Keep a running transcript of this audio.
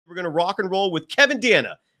We're going to rock and roll with Kevin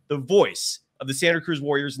Danna, the voice of the Santa Cruz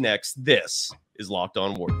Warriors next. This is Locked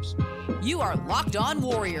On Warriors. You are Locked On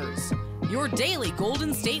Warriors, your daily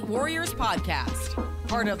Golden State Warriors podcast.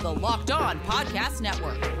 Part of the Locked On Podcast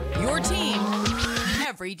Network, your team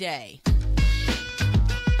every day.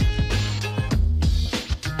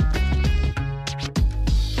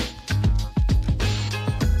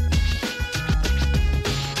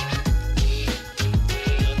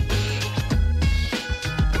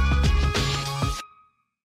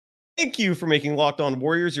 Thank you for making Locked On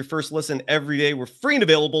Warriors your first listen every day. We're free and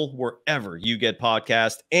available wherever you get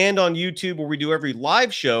podcasts and on YouTube, where we do every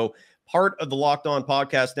live show, part of the Locked On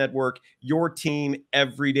Podcast Network, your team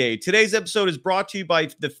every day. Today's episode is brought to you by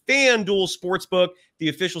the FanDuel Sportsbook, the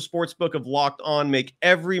official sportsbook of Locked On. Make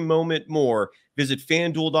every moment more. Visit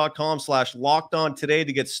FanDuel.com/LockedOn today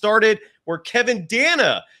to get started, where Kevin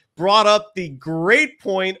Danna brought up the great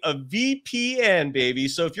point of VPN, baby.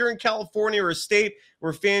 So if you're in California or a state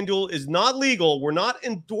where FanDuel is not legal, we're not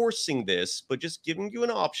endorsing this, but just giving you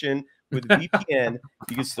an option with VPN.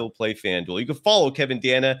 You can still play FanDuel. You can follow Kevin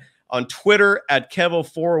Danna on Twitter at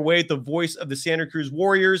Kevo408, the voice of the Santa Cruz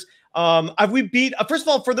Warriors. First of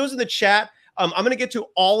all, for those in the chat, I'm going to get to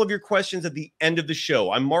all of your questions at the end of the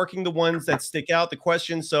show. I'm marking the ones that stick out, the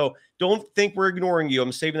questions, so don't think we're ignoring you.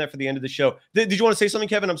 I'm saving that for the end of the show. Did you want to say something,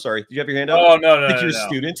 Kevin? I'm sorry. Did you have your hand up? Oh, no. I think you're a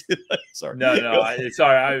student. Sorry.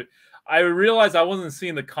 Sorry. I realized I wasn't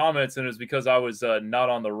seeing the comments, and it was because I was not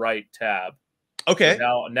on the right tab. Okay.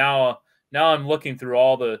 So now I'm looking through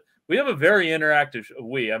all the. We have a very interactive.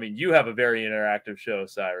 You have a very interactive show,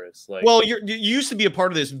 Cyrus. Well, you used to be a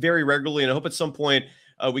part of this very regularly, and I hope at some point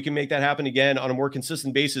we can make that happen again on a more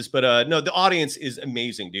consistent basis. But no, the audience is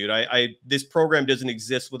amazing, dude. This program doesn't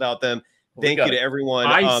exist without them. Thank you to everyone.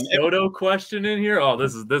 Kai Soto question in here. Oh,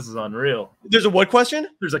 this is unreal. There's a what question?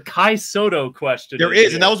 There's a Kai Soto question. There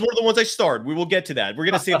is, and that was one of the ones I starred. We will get to that. We're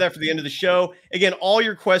going to save that for the end of the show. Again, all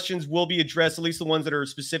your questions will be addressed, at least the ones that are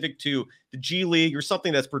specific to the G League or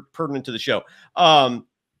something that's pertinent to the show.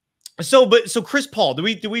 So Chris Paul,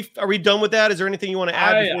 are we done with that? Is there anything you want to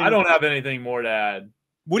add? I don't have anything more to add.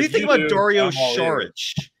 What do you think about Dario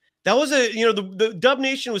Šarić? That was the Dub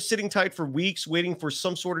Nation was sitting tight for weeks, waiting for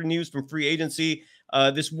some sort of news from free agency.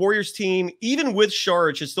 This Warriors team, even with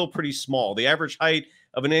Šarić, is still pretty small. The average height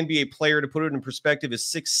of an NBA player, to put it in perspective, is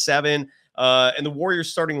 6'7", and the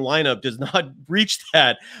Warriors starting lineup does not reach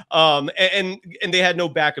that. And they had no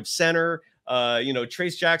backup center.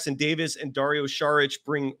 Trayce Jackson-Davis and Dario Šarić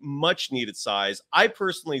bring much needed size. I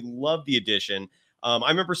personally love the addition. I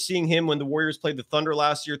remember seeing him when the Warriors played the Thunder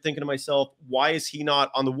last year, thinking to myself, why is he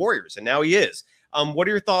not on the Warriors? And now he is. What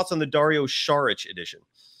are your thoughts on the Dario Šarić edition?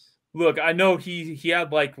 Look, I know he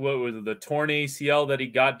had what was it, the torn ACL that he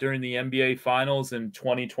got during the NBA Finals in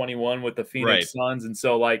 2021 with the Phoenix Suns. And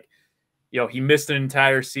so, he missed an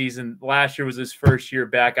entire season. Last year was his first year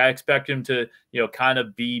back. I expect him to, kind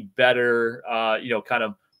of be better, kind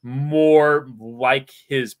of more like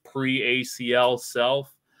his pre-ACL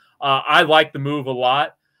self. I like the move a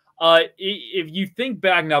lot. If you think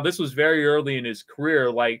back now, this was very early in his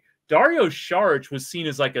career. Dario Šarić was seen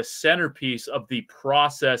as a centerpiece of the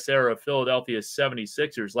process era of Philadelphia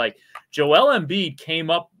 76ers. Joel Embiid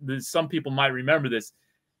came up, some people might remember this,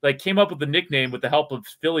 came up with the nickname with the help of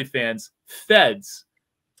Philly fans, Feds.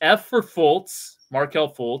 F for Fultz,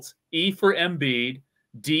 Markelle Fultz, E for Embiid,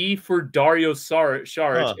 D for Dario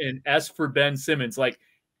Šarić, and S for Ben Simmons.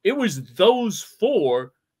 It was those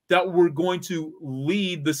four that were going to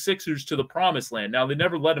lead the Sixers to the promised land. Now, they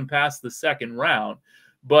never let him pass the second round,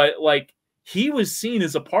 but he was seen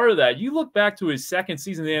as a part of that. You look back to his second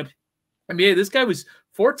season in the NBA, this guy was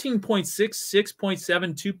 14.6,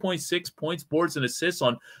 6.7, 2.6 points, boards, and assists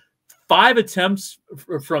on 5 attempts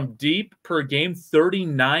from deep per game,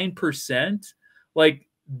 39%.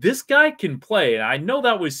 This guy can play. And I know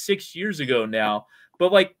that was 6 years ago now,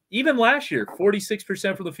 but even last year,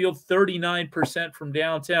 46% from the field, 39% from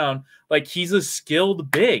downtown. He's a skilled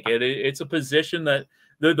big. It's a position that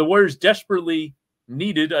the Warriors desperately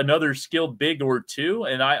needed another skilled big or two.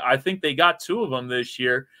 And I think they got 2 of them this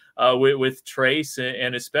year with Trayce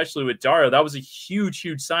and especially with Dario. That was a huge,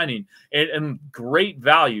 huge signing and great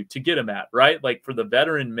value to get him at, right? For the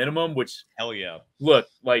veteran minimum, which hell yeah. Look,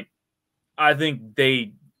 I think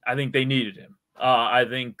they needed him. I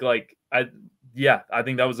think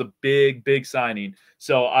that was a big, big signing.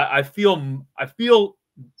 So I feel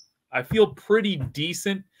pretty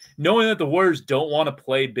decent knowing that the Warriors don't want to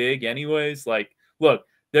play big anyways. Look,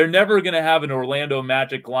 they're never going to have an Orlando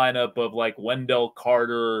Magic lineup of Wendell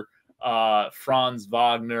Carter, Franz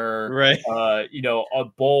Wagner, right? A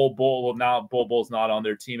Bull. Well, now Bull's not on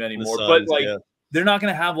their team anymore, Suns, but they're not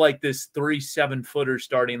going to have like this 3 7-footer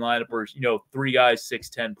starting lineup or, you know, 3 guys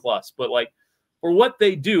 6'10 plus. But like for what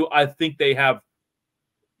they do, I think they have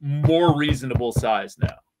more reasonable size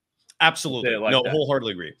now. Absolutely. Like no, that.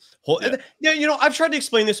 Wholeheartedly agree. Yeah, you know, I've tried to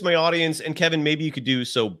explain this to my audience, and Kevin, maybe you could do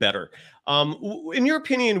so better. In your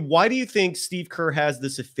opinion, why do you think Steve Kerr has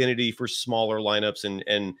this affinity for smaller lineups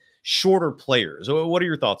and shorter players? What are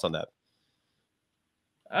your thoughts on that?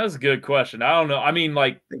 That's a good question. I don't know. I mean,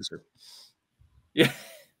 like, Thanks, sir. Yeah.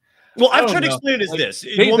 Well, I've tried to explain it as like, this.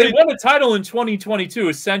 They won a title in 2022,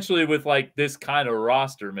 essentially with like this kind of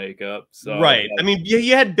roster makeup. So, right. Like, I mean,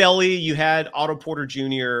 you had Belly, you had Otto Porter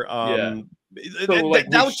Jr. So like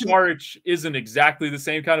Šarić isn't exactly the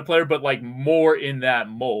same kind of player, but like more in that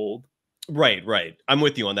mold. Right. I'm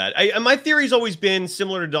with you on that. My theory's always been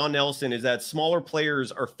similar to Don Nelson, is that smaller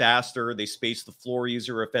players are faster, they space the floor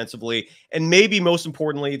easier offensively, and maybe most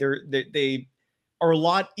importantly, they are a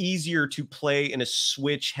lot easier to play in a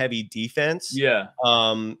switch-heavy defense. Yeah.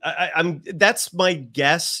 I'm that's my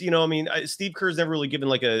guess. You know, I mean, Steve Kerr's never really given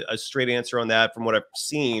like a straight answer on that from what I've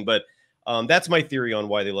seen, but that's my theory on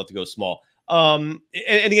why they love to go small. And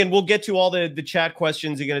again, we'll get to all the chat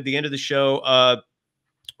questions again at the end of the show.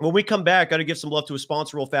 When we come back, got to give some love to a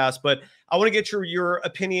sponsor real fast, but I want to get your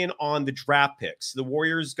opinion on the draft picks. The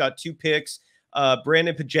Warriors got 2 picks.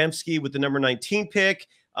 Brandin Podziemski with the number 19 pick.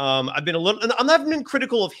 I'm not been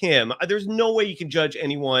critical of him. There's no way you can judge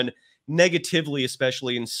anyone negatively,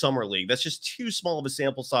 especially in summer league. That's just too small of a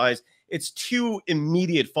sample size. It's too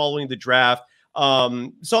immediate following the draft.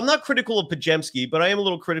 So I'm not critical of Podziemski, but I am a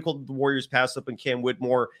little critical that the Warriors passed up on Cam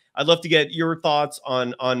Whitmore. I'd love to get your thoughts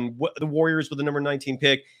on what the Warriors with the number 19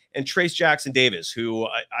 pick and Trayce Jackson-Davis, who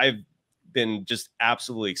I've been just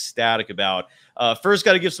absolutely ecstatic about. First,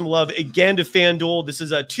 got to give some love again to FanDuel. This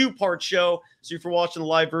is a 2-part show, so if you're watching the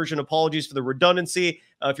live version, apologies for the redundancy.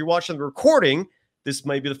 If you're watching the recording, this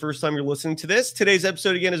might be the first time you're listening to this. Today's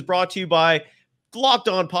episode, again, is brought to you by Locked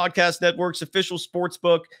On Podcast Network's official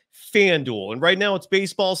sportsbook, FanDuel. And right now, it's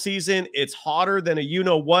baseball season. It's hotter than a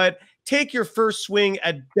you-know-what. Take your first swing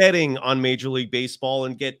at betting on Major League Baseball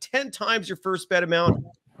and get 10 times your first bet amount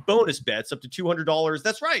bonus bets up to $200.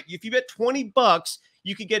 That's right. If you bet $20,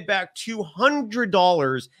 you can get back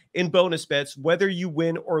 $200 in bonus bets, whether you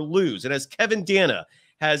win or lose. And as Kevin Danna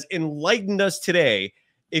has enlightened us today,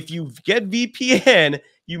 if you get VPN,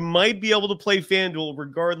 you might be able to play FanDuel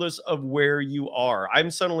regardless of where you are. I'm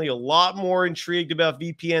suddenly a lot more intrigued about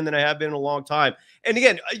VPN than I have been in a long time. And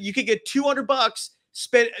again, you could get $200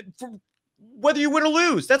 spent for whether you win or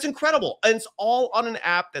lose. That's incredible. And it's all on an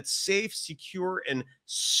app that's safe, secure, and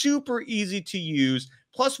super easy to use.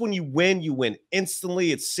 Plus, when you win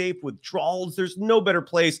instantly. It's safe withdrawals. There's no better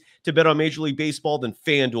place to bet on Major League Baseball than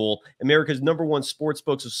FanDuel, America's #1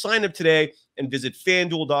 sportsbook. So sign up today and visit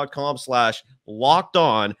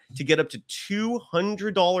FanDuel.com/lockedon to get up to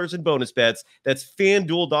 $200 in bonus bets. That's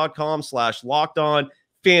FanDuel.com/lockedon.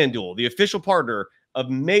 FanDuel, the official partner of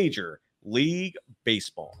Major League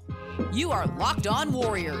Baseball. You are Locked On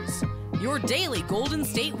Warriors, your daily Golden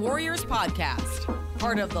State Warriors podcast.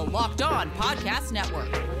 Part of the Locked On Podcast Network,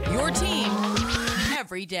 your team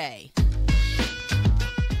every day.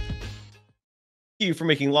 Thank you for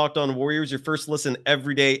making Locked On Warriors your first listen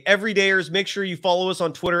every day. Everydayers, make sure you follow us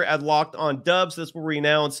on Twitter at Locked On Dubs. That's where we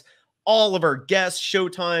announce all of our guests,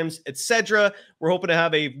 showtimes, etc. We're hoping to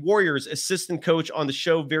have a Warriors assistant coach on the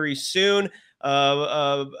show very soon.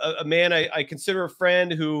 A man I consider a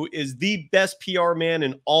friend who is the best PR man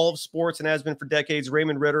in all of sports and has been for decades.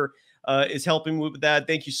 Raymond Ritter is helping with that.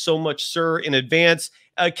 Thank you so much, sir, in advance.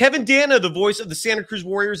 Kevin Danna, the voice of the Santa Cruz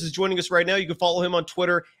Warriors, is joining us right now. You can follow him on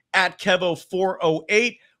Twitter at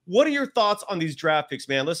Kevo408. What are your thoughts on these draft picks,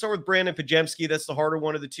 man? Let's start with Brandin Podziemski. That's the harder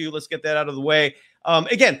one of the two. Let's get that out of the way.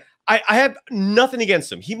 Again, I have nothing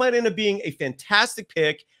against him. He might end up being a fantastic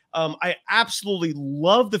pick. I absolutely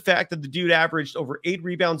love the fact that the dude averaged over 8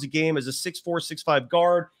 rebounds a game as a 6'4", 6'5"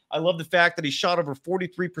 guard. I love the fact that he shot over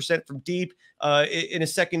 43% from deep in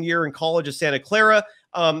his second year in college at Santa Clara.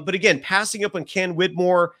 But again, passing up on Cam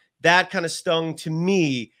Whitmore, that kind of stung to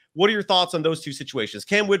me. What are your thoughts on those two situations?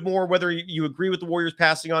 Cam Whitmore, whether you agree with the Warriors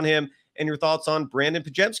passing on him, and your thoughts on Brandin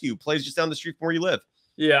Podziemski, who plays just down the street from where you live?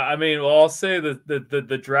 Yeah, I mean, well, I'll say that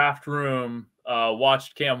the draft room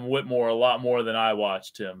watched Cam Whitmore a lot more than I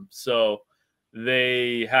watched him. So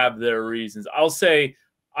they have their reasons. I'll say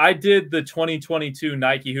I did the 2022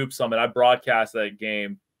 Nike Hoop Summit. I broadcast that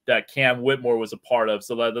game that Cam Whitmore was a part of.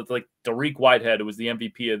 So that's like Dariq Whitehead, who was the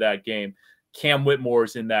MVP of that game. Cam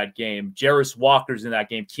Whitmore's in that game. Jarris Walker's in that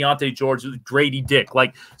game. Keontae George, Grady Dick.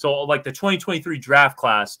 So the 2023 draft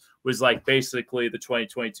class was like basically the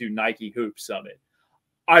 2022 Nike Hoop Summit.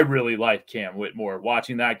 I really like Cam Whitmore.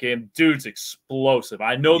 Watching that game, dude's explosive.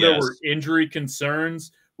 I know there were injury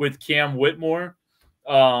concerns with Cam Whitmore,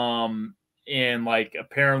 and like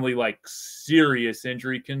apparently like serious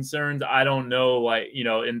injury concerns. I don't know, like, you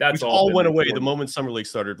know, and that's all went away the moment Summer League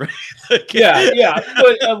started, right? yeah,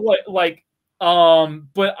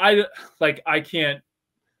 but I can't.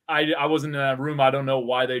 I wasn't in that room. I don't know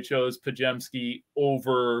why they chose Podziemski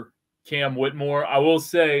over Cam Whitmore. I will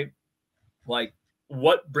say, like,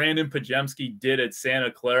 what Brandin Podziemski did at Santa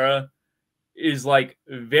Clara is like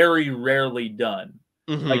very rarely done.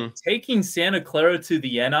 Like taking Santa Clara to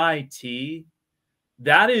the NIT,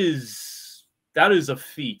 that is a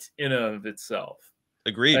feat in and of itself.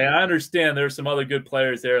 Agreed. Like, I understand there's some other good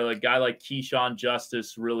players there, like a guy like Keyshawn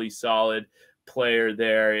Justice, really solid player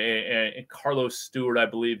there, and Carlos Stewart, I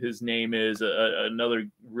believe his name is, another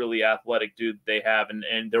really athletic dude they have,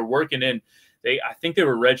 and they're working in. I think they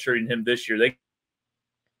were redshirting him this year.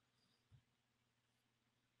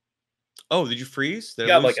 Oh, did you freeze? They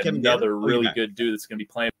got like another really good dude that's going to be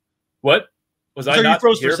playing. What was I? So not you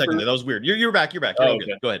froze for a second. That was weird. You're back. You're back. Oh,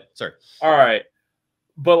 okay. Go ahead. Sorry. All right,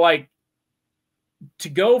 but like to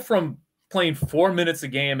go from playing 4 minutes a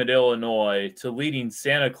game at Illinois to leading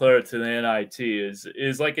Santa Clara to the NIT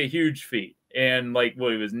is like a huge feat. And like,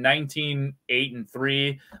 what, it was 19, 8, and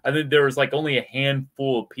 3. I think there was like only a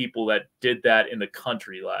handful of people that did that in the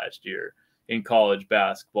country last year in college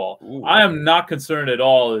basketball. Ooh. I am not concerned at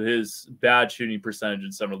all with his bad shooting percentage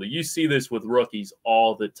in summer league. You see this with rookies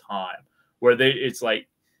all the time, where it's like,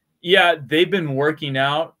 yeah, they've been working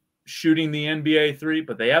out shooting the NBA 3,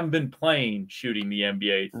 but they haven't been playing shooting the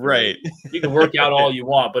NBA 3. Right. You can work out all you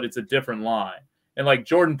want, but it's a different line. And like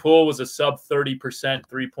Jordan Poole was a sub 30%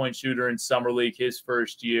 3-point shooter in summer league his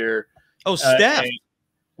first year. Oh, Steph.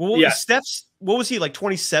 Steph's, what was he, like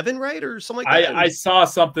 27, right? Or something like that? I saw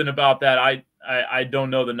something about that. I don't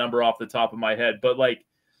know the number off the top of my head, but like,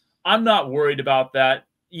 I'm not worried about that.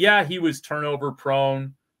 Yeah, he was turnover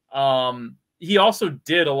prone. He also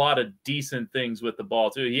did a lot of decent things with the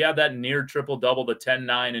ball too. He had that near triple-double, the 10,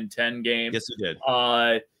 9, and 10 game. Yes, he did.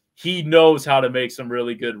 He knows how to make some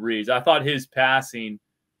really good reads. I thought his passing,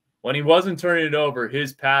 when he wasn't turning it over,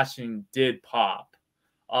 his passing did pop.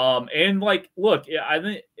 And like, look, I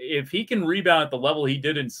think if he can rebound at the level he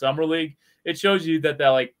did in summer league, it shows you that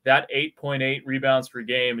 8.8 rebounds per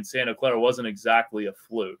game in Santa Clara wasn't exactly a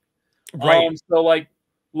fluke. Right. So like,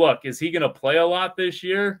 look, is he going to play a lot this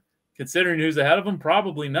year? Considering who's ahead of him,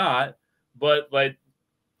 probably not. But like,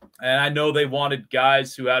 and I know they wanted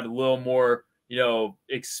guys who had a little more, you know,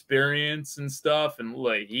 experience and stuff. And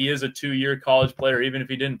like, he is a 2-year college player, even if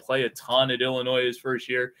he didn't play a ton at Illinois his first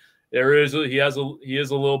year. He is a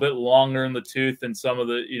little bit longer in the tooth than some of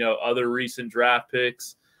the, you know, other recent draft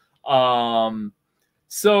picks.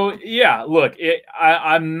 So yeah, look,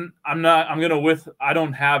 I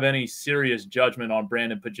don't have any serious judgment on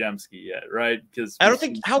Brandin Podziemski yet, right? Because I don't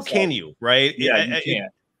think, how can you, right? Yeah, you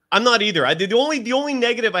can't. I'm not either. The only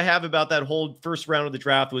negative I have about that whole first round of the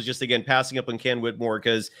draft was just, again, passing up on Cam Whitmore,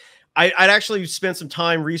 because I'd actually spent some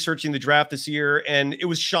time researching the draft this year, and it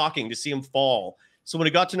was shocking to see him fall. So when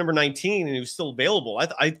it got to number 19 and he was still available,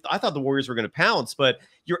 I thought the Warriors were going to pounce. But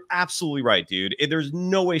you're absolutely right, dude. There's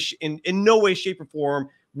no way, in no way, shape, or form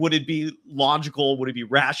would it be logical, would it be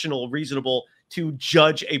rational, reasonable to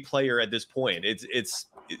judge a player at this point.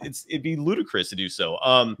 It'd be ludicrous to do so.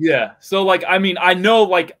 Yeah. So like, I mean, I know,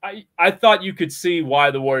 like, I thought you could see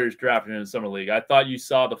why the Warriors drafted him in the summer league. I thought you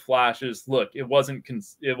saw the flashes. Look, it wasn't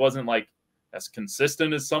like as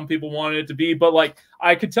consistent as some people wanted it to be, but like,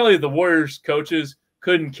 I could tell you the Warriors coaches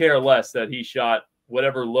couldn't care less that he shot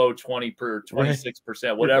whatever low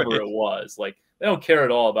 26%, whatever it was. Like, they don't care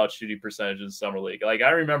at all about shooting percentage in the summer league. Like, I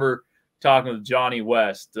remember talking with Johnny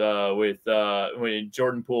West when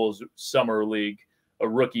Jordan Poole's summer league, a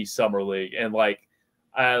rookie summer league, and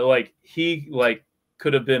he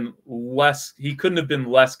couldn't have been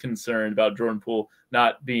less concerned about Jordan Poole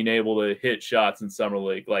not being able to hit shots in summer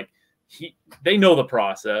league. Like, they know the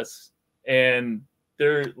process, and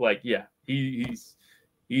they're like, yeah, he's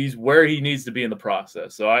where he needs to be in the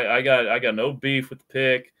process. So I got no beef with the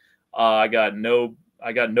pick. I got no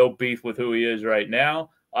beef with who he is right now.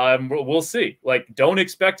 We'll see. Like, don't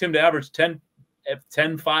expect him to average 10,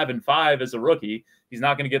 5, and 5 as a rookie. He's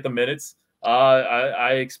not going to get the minutes.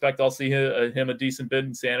 I expect I'll see him a decent bit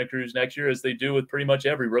in Santa Cruz next year, as they do with pretty much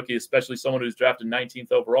every rookie, especially someone who's drafted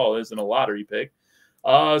 19th overall, isn't a lottery pick.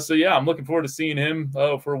 So yeah, I'm looking forward to seeing him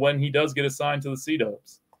for when he does get assigned to the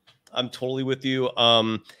C-Dubs. I'm totally with you.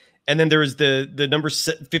 And then there was the number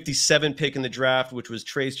 57 pick in the draft, which was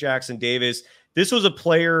Trayce Jackson Davis. This was a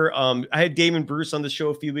player. I had Damon Bruce on the show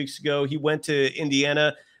a few weeks ago. He went to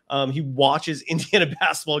Indiana. He watches Indiana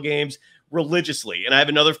basketball games religiously. And I have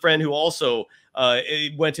another friend who also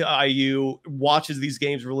went to IU, watches these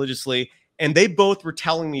games religiously. And they both were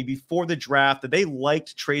telling me before the draft that they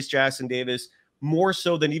liked Trayce Jackson-Davis more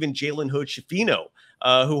so than even Jalen Hood-Schifino,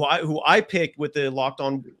 who I picked with the Locked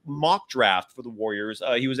On mock draft for the Warriors.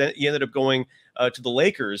 He ended up going to the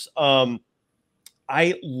Lakers.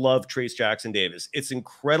 I love Trayce Jackson-Davis. It's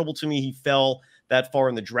incredible to me he fell that far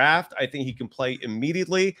in the draft. I think he can play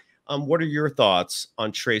immediately. What are your thoughts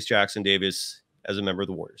on Trayce Jackson-Davis as a member of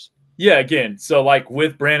the Warriors? Yeah, again, so like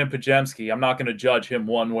with Brandin Podziemski, I'm not going to judge him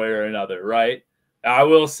one way or another, right? I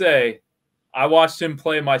will say I watched him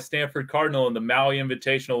play my Stanford Cardinal in the Maui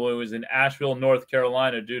Invitational when he was in Asheville, North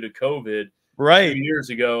Carolina due to COVID. Right. 2 years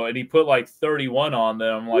ago, and he put like 31 on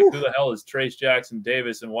them. I'm like, who the hell is Trayce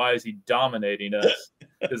Jackson-Davis, and why is he dominating us?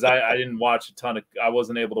 Because I didn't watch I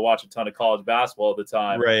wasn't able to watch a ton of college basketball at the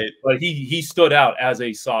time. Right. But he stood out as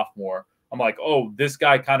a sophomore. I'm like, oh, this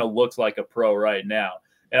guy kind of looks like a pro right now.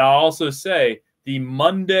 And I'll also say the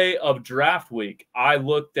Monday of draft week, I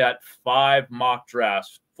looked at 5 mock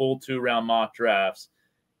drafts, full 2-round mock drafts,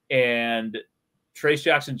 and Trayce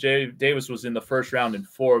Jackson-Davis was in the first round in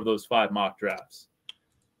 4 of those 5 mock drafts.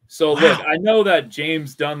 So look, I know that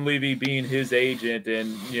James Dunleavy being his agent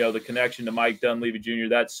and, the connection to Mike Dunleavy Jr.,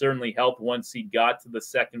 that certainly helped once he got to the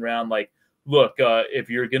second round. Like, look, if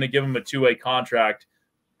you're going to give him a 2-way contract,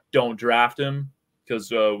 don't draft him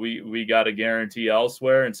because we got a guarantee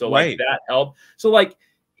elsewhere. And so like that helped. So like,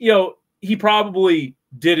 he probably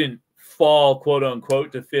didn't fall, quote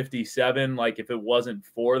unquote, to 57, like if it wasn't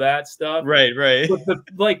for that stuff. Right.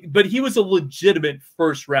 But he was a legitimate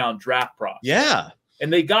first round draft prospect. Yeah.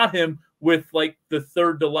 And they got him with like the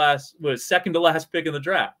second to last pick in the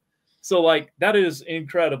draft. So like that is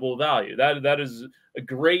incredible value. That is a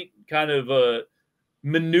great kind of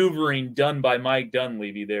maneuvering done by Mike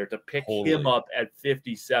Dunleavy there to pick him up at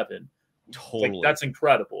 57. Like, that's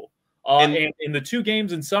incredible. And in the 2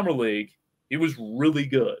 games in Summer League, he was really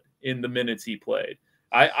good in the minutes he played.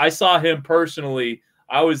 I saw him personally.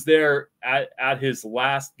 I was there at his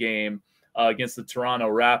last game against the Toronto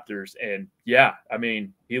Raptors. And yeah, I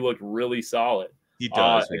mean, he looked really solid. He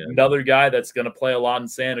does. Another guy that's going to play a lot in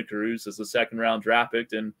Santa Cruz as a second-round draft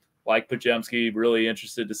pick. And like Podziemski, really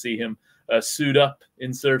interested to see him suit up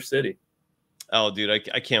in Surf City. Oh, dude,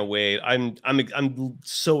 I can't wait. I'm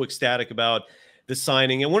so ecstatic about the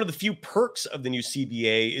signing. And one of the few perks of the new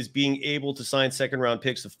CBA is being able to sign second-round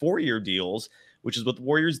picks to 4-year deals, which is what the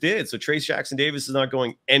Warriors did. So Trayce Jackson-Davis is not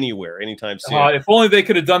going anywhere anytime soon. If only they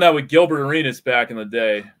could have done that with Gilbert Arenas back in the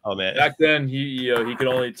day. Oh man, back then he could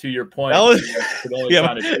only, to your point, could only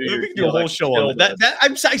do a whole show on that.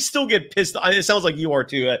 I still get pissed. It sounds like you are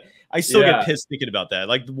too. I still get pissed thinking about that.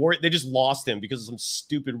 Like they just lost him because of some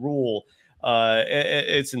stupid rule.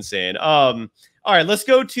 It's insane. All right, let's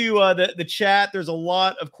go to the chat. There's a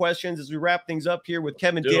lot of questions as we wrap things up here with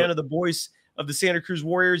Kevin Danna, the voice of the Santa Cruz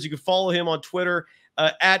Warriors. You can follow him on Twitter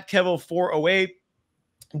at Kevo408.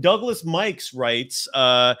 Douglas Mikes writes,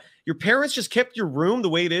 your parents just kept your room the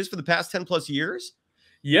way it is for the past 10 plus years?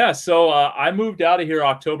 Yeah. So I moved out of here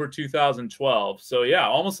October 2012. So yeah,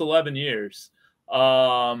 almost 11 years.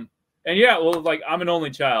 And yeah, well, like I'm an only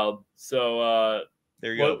child. So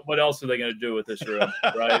there you go. What else are they going to do with this room?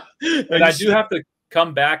 Right. And I do have to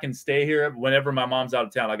come back and stay here whenever my mom's out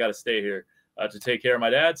of town. I got to stay here to take care of my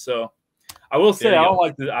dad. So I will say I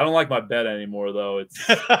don't like my bed anymore though. It's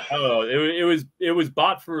I don't know. It was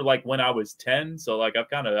bought for like when I was 10, so like I've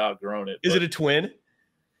kind of outgrown it. Is it a twin?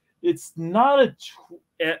 It's not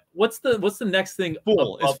a. What's the next thing?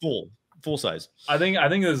 It's full size. I think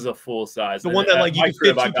this is a full size. The one that like you can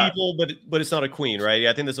fit 2 people, but it's not a queen, right?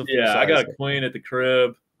 Yeah, I think that's a full size. I got a queen at the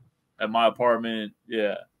crib, at my apartment.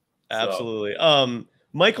 Yeah, absolutely. So.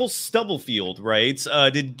 Michael Stubblefield writes,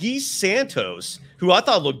 did Guy Santos, who I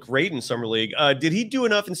thought looked great in Summer League, did he do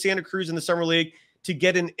enough in Santa Cruz in the Summer League to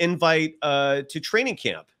get an invite to training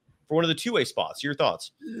camp for one of the 2-way spots? Your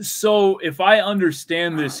thoughts? So if I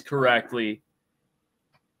understand this correctly,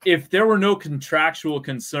 if there were no contractual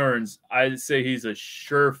concerns, I'd say he's a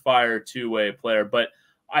surefire 2-way player. But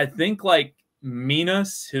I think like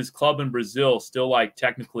Minas, his club in Brazil, still like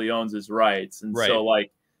technically owns his rights. And so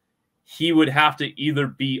like, he would have to either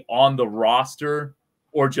be on the roster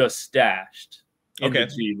or just stashed in the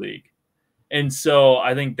G League. And so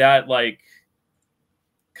I think that like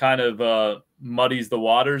kind of muddies the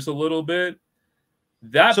waters a little bit.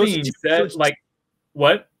 That being said, like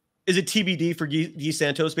what? Is it TBD for Guy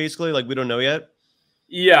Santos basically? Like we don't know yet?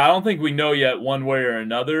 Yeah, I don't think we know yet one way or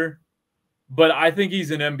another. but I think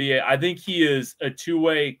he's an NBA. I think he is a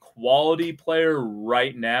two-way quality player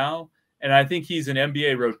right now. And I think he's an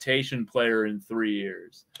NBA rotation player in 3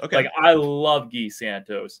 years. Okay. Like, I love Guy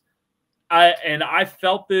Santos. I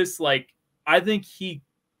felt this, like, I think he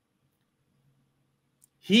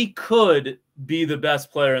could be the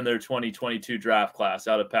best player in their 2022 draft class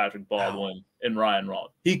out of Patrick Baldwin and Ryan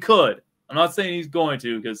Rollins. He could. I'm not saying he's going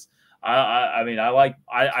to, because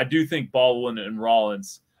I do think Baldwin and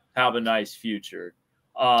Rollins have a nice future.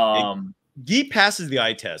 Guy passes the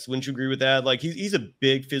eye test. Wouldn't you agree with that? Like, he's a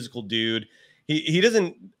big physical dude. He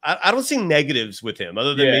doesn't. I don't see negatives with him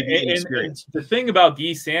other than maybe inexperience. And the thing about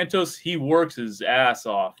Guy Santos, he works his ass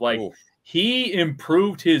off. Like, he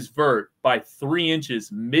improved his vert by 3 inches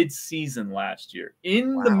mid-season last year.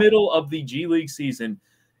 In the middle of the G League season,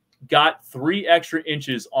 got 3 extra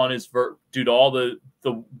inches on his vert due to all the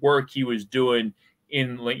work he was doing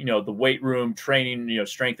in, the weight room training,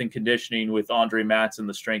 strength and conditioning with Andre Matson,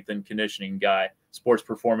 the strength and conditioning guy, sports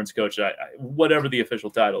performance coach, whatever the official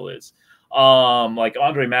title is. Like,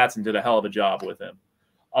 Andre Matson did a hell of a job with him.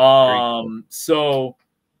 So,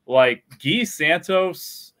 like, Guy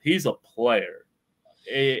Santos, he's a player.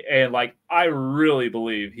 And, like, I really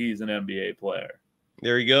believe he's an NBA player.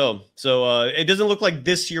 There you go. So it doesn't look like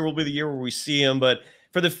this year will be the year where we see him, but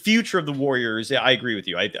for the future of the Warriors, I agree with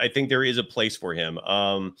you. I think there is a place for him.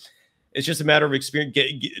 It's just a matter of experience,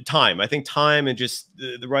 time. I think time and just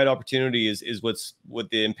the right opportunity is what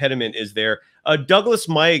the impediment is there. Douglas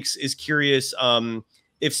Mikes is curious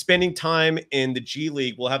if spending time in the G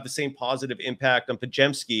League will have the same positive impact on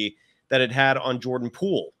Podziemski that it had on Jordan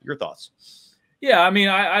Poole. Your thoughts? Yeah, I mean,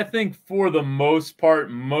 I think for the most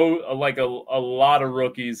part, like a lot of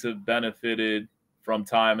rookies have benefited from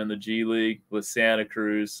time in the G League with Santa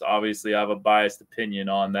Cruz. Obviously, I have a biased opinion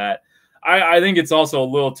on that. I think it's also a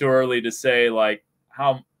little too early to say, like,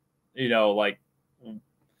 how, like,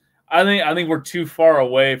 I think we're too far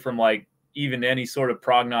away from, like, even any sort of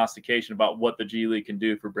prognostication about what the G League can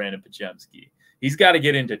do for Brandin Podziemski. He's got to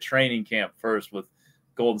get into training camp first with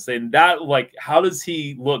Golden State. And that, like, how does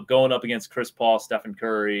he look going up against Chris Paul, Stephen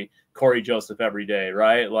Curry, Cory Joseph every day,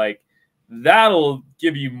 right? Like, that'll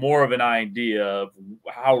give you more of an idea of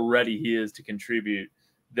how ready he is to contribute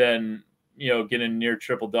than, getting near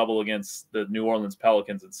triple-double against the New Orleans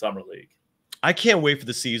Pelicans in Summer League. I can't wait for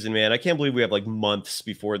the season, man. I can't believe we have like months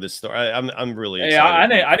before this start. I'm really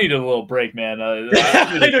excited. Yeah, I need a little break, man. I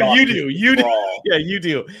know you do. You do. Yeah, you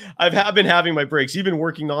do. I've been having my breaks. You've been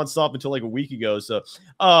working nonstop until like a week ago. So,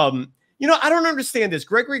 I don't understand this.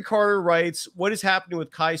 Gregory Carter writes, "What is happening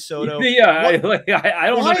with Kai Soto?" Yeah, I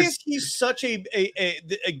don't. Why is he such a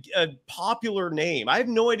popular name? I have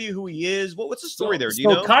no idea who he is. What's the story there? Do you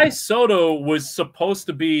know? Kai Soto was supposed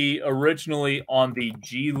to be originally on the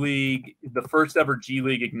G League, the first ever G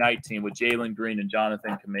League Ignite team with Jalen Green and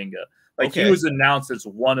Jonathan Kuminga. Like, he was announced as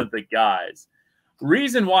one of the guys.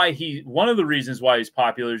 One of the reasons why he's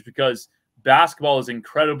popular is because basketball is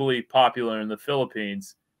incredibly popular in the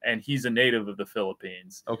Philippines. And he's a native of the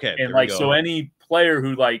Philippines. Okay. And like, so any player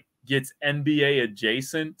who like gets NBA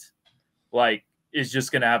adjacent, like, is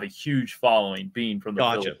just going to have a huge following being from the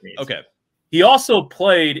Philippines. Okay. He also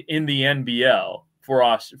played in the NBL for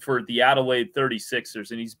us, for the Adelaide 36ers.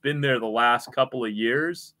 And he's been there the last couple of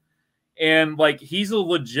years. And like, he's a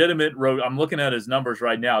legitimate I'm looking at his numbers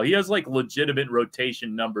right now. He has like legitimate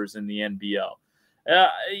rotation numbers in the NBL.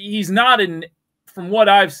 He's not from what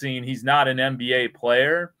I've seen, he's not an NBA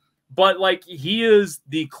player, but like, he is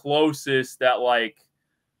the closest that like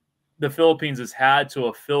the Philippines has had to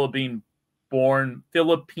a Philippine-born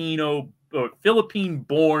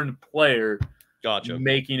player. Gotcha.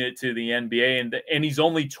 Making it to the NBA, and he's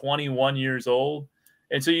only 21 years old.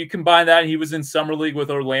 And so you combine that, he was in Summer League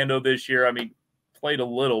with Orlando this year. I mean, played a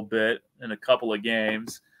little bit in a couple of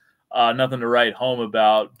games, nothing to write home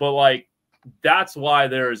about, but like, that's why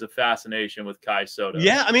there is a fascination with Kai Soto.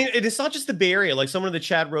 Yeah, I mean, it's not just the Bay Area. Like, someone in the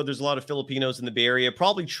chat wrote, there's a lot of Filipinos in the Bay Area.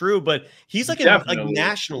 Probably true, but he's like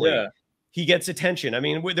nationally, he gets attention. I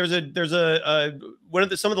mean, there's one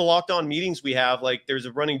of some of the Locked On meetings we have. Like, there's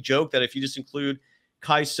a running joke that if you just include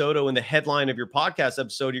Kai Soto in the headline of your podcast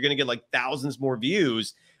episode, you're going to get like thousands more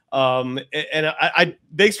views. And I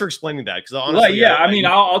thanks for explaining that, because honestly, I mean,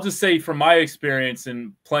 I'll just say from my experience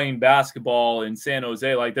in playing basketball in San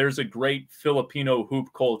Jose, like, there's a great Filipino hoop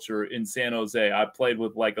culture in San Jose. I played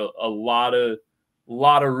with like a lot of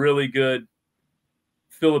really good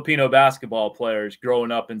Filipino basketball players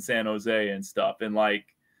growing up in San Jose and stuff. And like,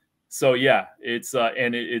 so yeah, it's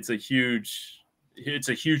a huge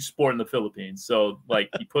sport in the Philippines. So like,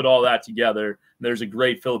 you put all that together, there's a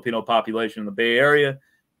great Filipino population in the Bay Area.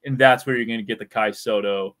 And that's where you're going to get the Kai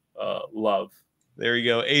Soto love. There you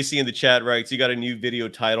go. AC in the chat writes, you got a new video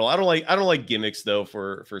title. I don't like gimmicks though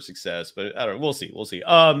for success, but I don't know. We'll see.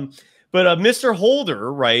 But Mr.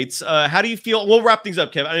 Holder writes, how do you feel? We'll wrap things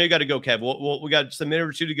up, Kev. I know you got to go, Kev. We got just a minute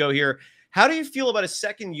or two to go here. How do you feel about a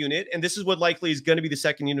second unit? And this is what likely is going to be the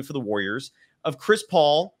second unit for the Warriors of Chris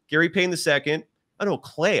Paul, Gary Payne II. I don't know,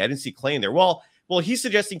 Clay. I didn't see Clay in there. Well, he's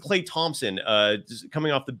suggesting Klay Thompson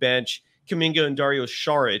coming off the bench, Kuminga and Dario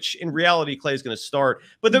Šarić. In reality, Clay is going to start,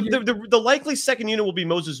 but the likely second unit will be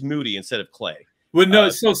Moses Moody instead of Clay. Well, no,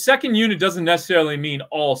 so second unit doesn't necessarily mean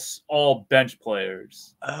all bench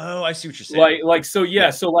players. Oh, I see what you're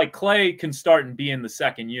saying. So like Clay can start and be in the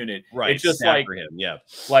second unit. Right. It's just like for him, yeah.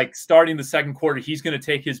 Like starting the second quarter, he's going to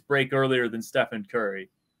take his break earlier than Steph and Curry,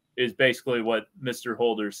 is basically what Mr.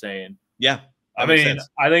 Holder's saying. Yeah. I mean,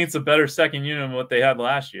 I think it's a better second unit than what they had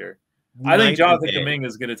last year. I think Jonathan Kuminga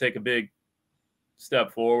is going to take a big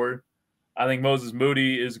step forward. I think Moses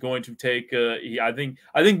Moody is going to take. I think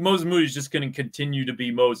Moses Moody is just going to continue to be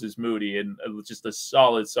Moses Moody and just a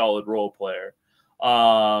solid role player.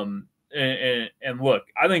 And look,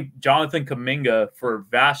 I think Jonathan Kuminga for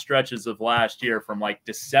vast stretches of last year, from like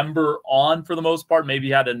December on, for the most part, maybe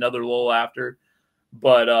had another lull after,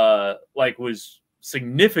 but was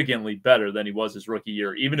significantly better than he was his rookie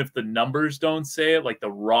year. Even if the numbers don't say it, like the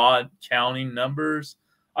raw counting numbers,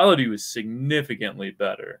 I thought he was significantly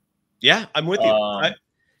better. Yeah, I'm with you.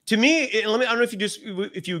 To me, I don't know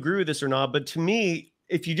if you agree with this or not, but to me,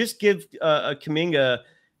 if you just give Kuminga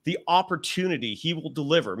the opportunity, he will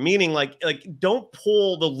deliver. Meaning, like don't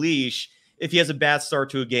pull the leash if he has a bad start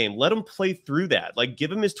to a game. Let him play through that. Like,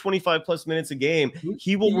 give him his 25+ minutes a game.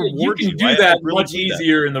 He will reward you. You can do that much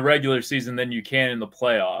easier in the regular season than you can in the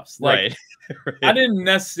playoffs. Like, right. I didn't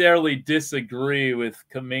necessarily disagree with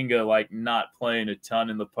Kuminga like not playing a ton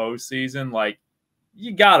in the postseason. Like,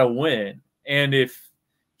 you gotta win, and if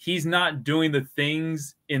he's not doing the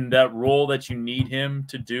things in that role that you need him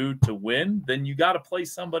to do to win, then you got to play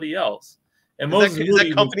somebody else. And is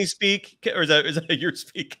that company speak, or is that your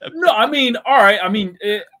speak? No, I mean, all right. I mean,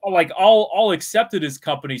 I'll accept it as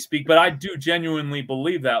company speak, but I do genuinely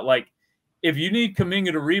believe that, like, if you need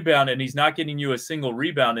Kuminga to rebound and he's not getting you a single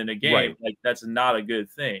rebound in a game, right, like, that's not a good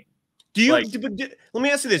thing. Do you? Let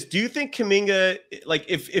me ask you this: do you think Kuminga, like,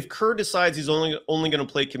 if Kerr decides he's only going to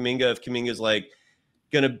play Kuminga, if Kuminga's like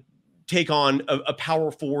going to take on a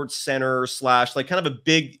power forward center / like kind of a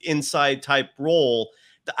big inside type role,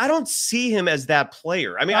 I don't see him as that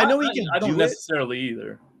player. I mean, I know he can. I don't necessarily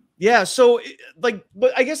either. Yeah. So, like,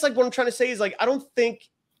 but I guess like what I'm trying to say is, like, I don't think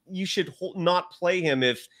you should not play him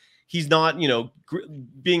if he's not,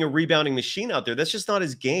 being a rebounding machine out there. That's just not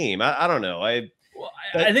his game. I don't know. I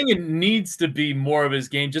think it needs to be more of his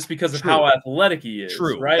game just because of how athletic he is.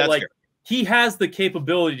 True. Right. That's like, fair. He has the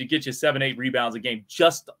capability to get you 7-8 rebounds a game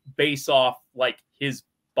just based off like his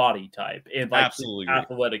body type and like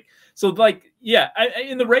athletic. So like, yeah,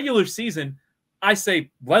 in the regular season, I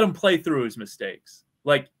say let him play through his mistakes.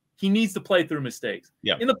 Like, he needs to play through mistakes.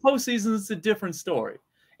 Yeah. In the postseason, it's a different story.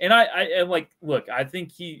 And I look, I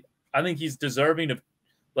think he's deserving of,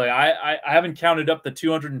 like, I haven't counted up the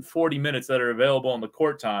 240 minutes that are available on the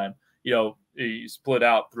court time. He split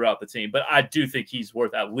out throughout the team, but I do think he's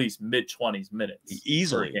worth at least mid-20s minutes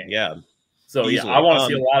easily. Yeah. So easily. Yeah, I want to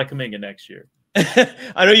see a lot of Kuminga next year.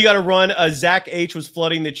 I know you got to run. Zach H was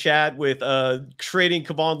flooding the chat with trading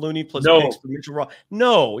Kevon Looney plus picks for Mitchell Ross.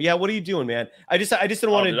 No, yeah, what are you doing, man? I just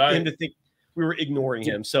didn't want him to think we were ignoring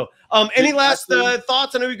him. So, any last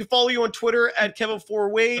thoughts? I know you can follow you on Twitter at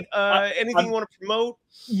Kevin4Wade. Anything you want to promote?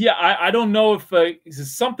 Yeah, I don't know if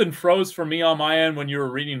something froze for me on my end when you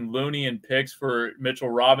were reading Looney and picks for Mitchell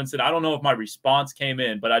Robinson. I don't know if my response came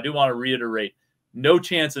in, but I do want to reiterate: no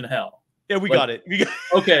chance in hell. Yeah, we got it.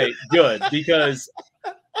 Okay, good, because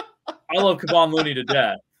I love Kevon Looney to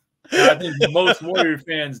death. And I think most Warrior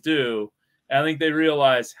fans do. And I think they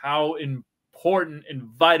realize how important and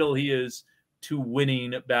vital he is to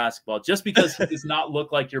winning basketball. Just because he does not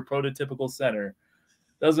look like your prototypical center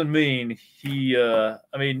doesn't mean he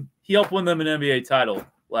helped win them an NBA title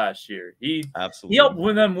last year. He helped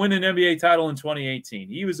win an NBA title in 2018.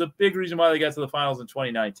 He was a big reason why they got to the finals in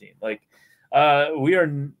 2019. Like, I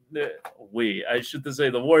should say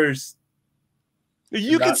the Warriors.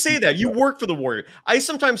 You can say that. You work for the Warriors. I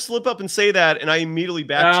sometimes slip up and say that, and I immediately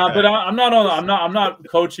backtrack. But I'm not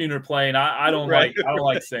coaching or playing. I don't like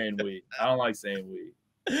saying we. I don't like saying we.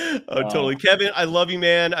 Oh, totally. Kevin, I love you,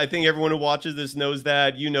 man. I think everyone who watches this knows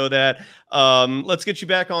that. You know that. Let's get you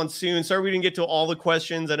back on soon. Sorry we didn't get to all the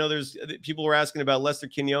questions. I know there's people were asking about Lester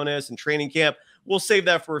Quinones and training camp. We'll save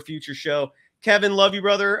that for a future show. Kevin, love you,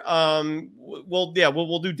 brother. We'll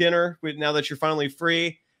do dinner now that you're finally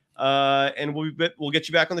free. And we'll get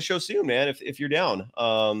you back on the show soon, man, if you're down.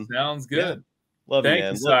 Sounds good. Yeah. Love Thank you,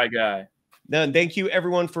 man. you, Cy Guy. Then thank you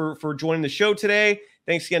everyone for joining the show today.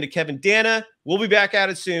 Thanks again to Kevin, Danna. We'll be back at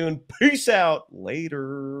it soon. Peace out.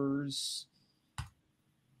 Laters.